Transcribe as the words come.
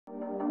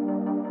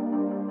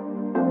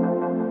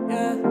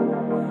Yeah.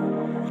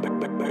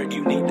 Bird,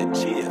 you need to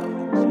chill.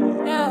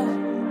 Yeah.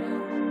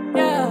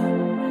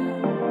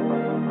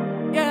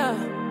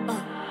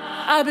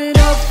 I've been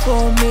up for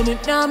a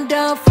minute, now I'm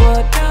down for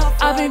it.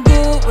 I've been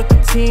good with the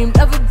team,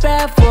 never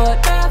bad for it.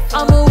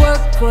 I'ma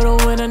work for the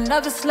winner,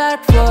 never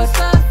slack for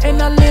it.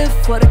 And I live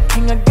for the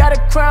king, I got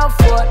a crown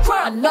for it.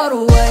 I know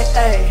the way,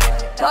 ayy,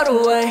 know the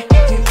way.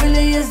 He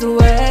really is the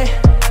way,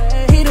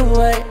 he the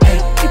way,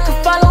 ayy. You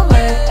can follow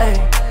me, ayy,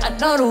 I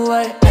know the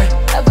way, ayy.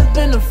 Never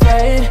been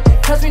afraid,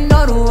 cause we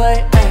know the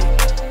way, ayy.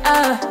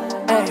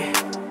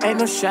 Ain't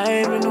no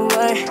shame in the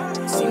way.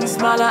 See me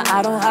smiling,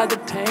 I don't hide the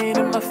pain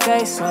in my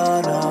face.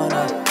 Oh no,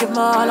 no. Give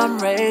my all, I'm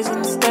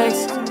raising the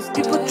stakes.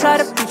 People try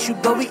to beat you,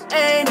 but we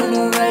ain't in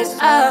a race.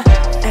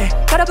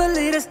 Gotta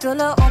believe there's still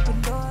an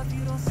open door if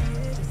you don't see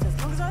it. Just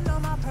as long as I know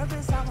my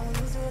purpose, I won't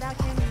lose it. I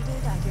can't leave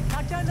it. I get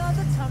knocked down all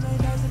the time, it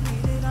doesn't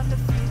mean it. I'm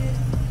defeated.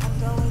 I'm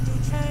going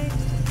through change,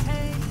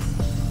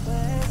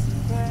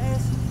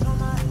 grace, know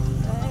my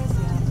place.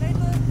 Yeah, I made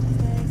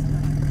mistakes.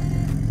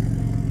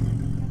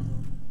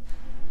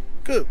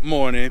 Good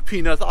morning,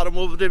 Peanuts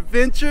Automotive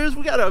Adventures.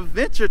 We got an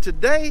adventure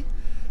today.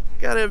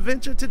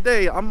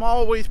 I'm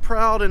always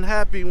proud and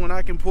happy when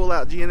I can pull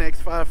out GNX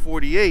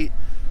 548.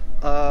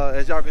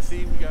 As y'all can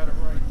see, we got it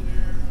right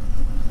there.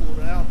 Pulled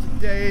it out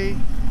today.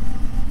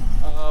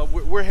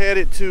 We're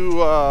headed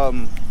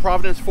to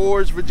Providence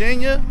Forge,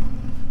 Virginia.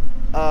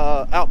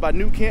 Out by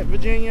New Kent,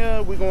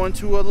 Virginia. We're going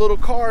to a little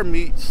car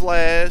meet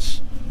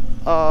slash,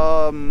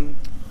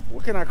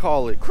 what can I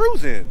call it?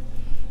 Cruising.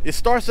 It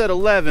starts at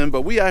 11,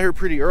 but we out here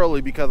pretty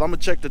early because I'm gonna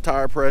check the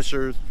tire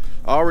pressures.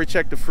 I already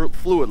checked the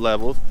fluid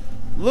levels.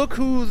 Look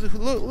who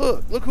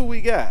we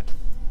got.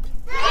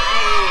 Look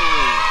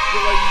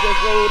like you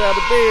just rolled out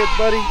of bed,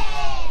 buddy.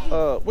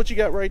 What you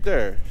got right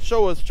there?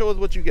 Show us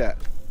what you got.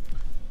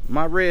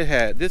 My red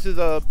hat. This is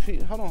a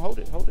hold on, hold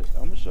it. I'm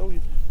gonna show you.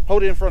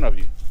 Hold it in front of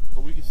you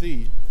so we can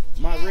see.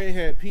 My red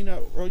hat,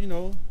 Peanut, you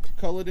know,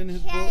 colored in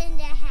his book. Cat in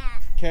the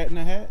hat. Cat in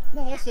the hat?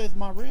 No, that says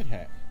my red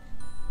hat.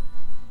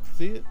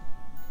 See it?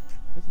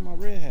 That's my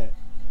red hat.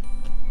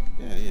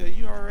 Yeah,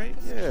 you all right?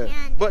 Yeah.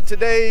 But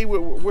today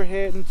we're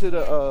heading to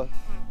the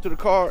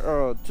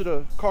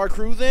car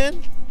cruise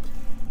in.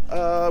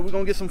 We're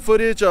gonna get some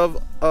footage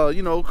of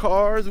you know,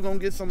 cars. We're gonna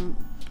get some,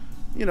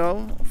 you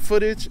know,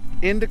 footage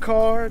in the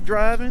car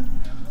driving.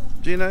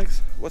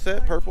 GNX, what's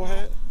that? Purple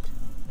hat?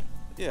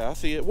 Yeah, I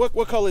see it.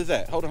 What color is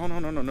that? Hold on,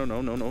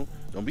 no.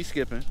 Don't be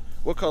skipping.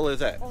 What color is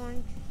that?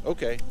 Orange.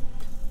 Okay.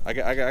 I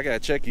gotta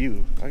check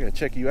you. I gotta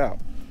check you out.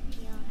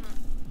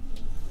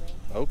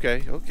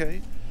 Okay.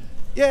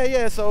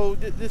 Yeah, so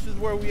this is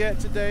where we at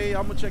today.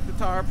 I'm gonna check the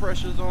tire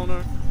pressures on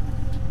her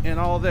and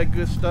all that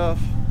good stuff.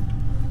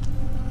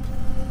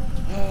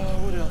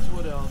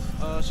 What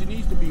else? She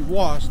needs to be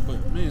washed,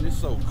 but man, it's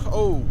so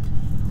cold.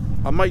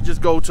 I might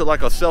just go to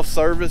like a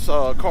self-service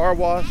car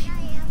wash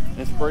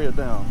and spray it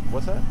down.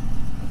 What's that?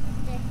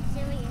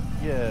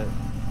 Yeah,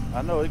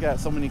 I know it got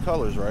so many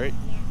colors, right?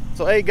 Yeah.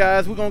 So hey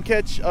guys, we're gonna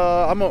catch,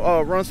 I'm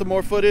gonna run some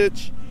more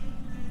footage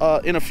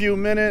in a few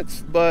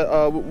minutes,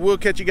 but we'll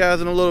catch you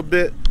guys in a little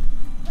bit.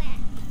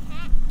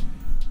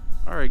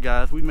 All right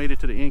guys, we made it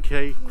to the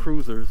NK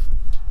Cruisers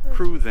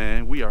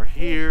cruise-in. We are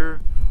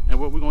here, and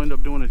what we're going to end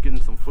up doing is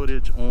getting some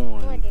footage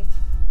on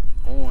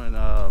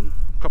a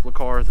couple of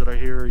cars that are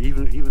here.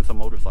 Even some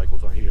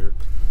motorcycles are here.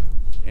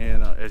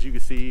 And as you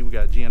can see, we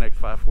got GNX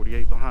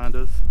 548 behind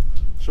us.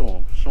 Show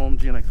them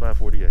GNX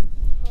 548.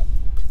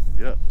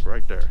 Yep,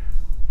 right there.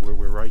 We're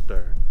right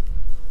there.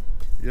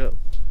 Yep.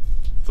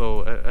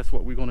 So that's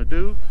what we're gonna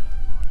do.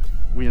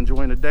 We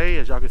enjoying the day.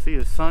 As y'all can see,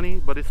 it's sunny,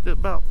 but it's still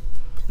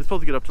it's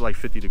supposed to get up to like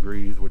 50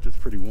 degrees, which is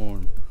pretty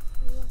warm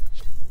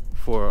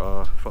for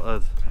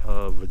us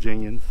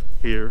Virginians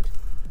here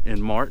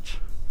in March.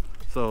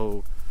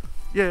 So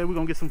yeah, we're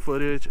gonna get some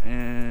footage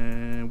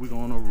and we're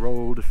gonna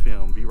roll the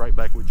film. Be right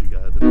back with you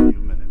guys in a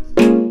few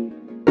minutes.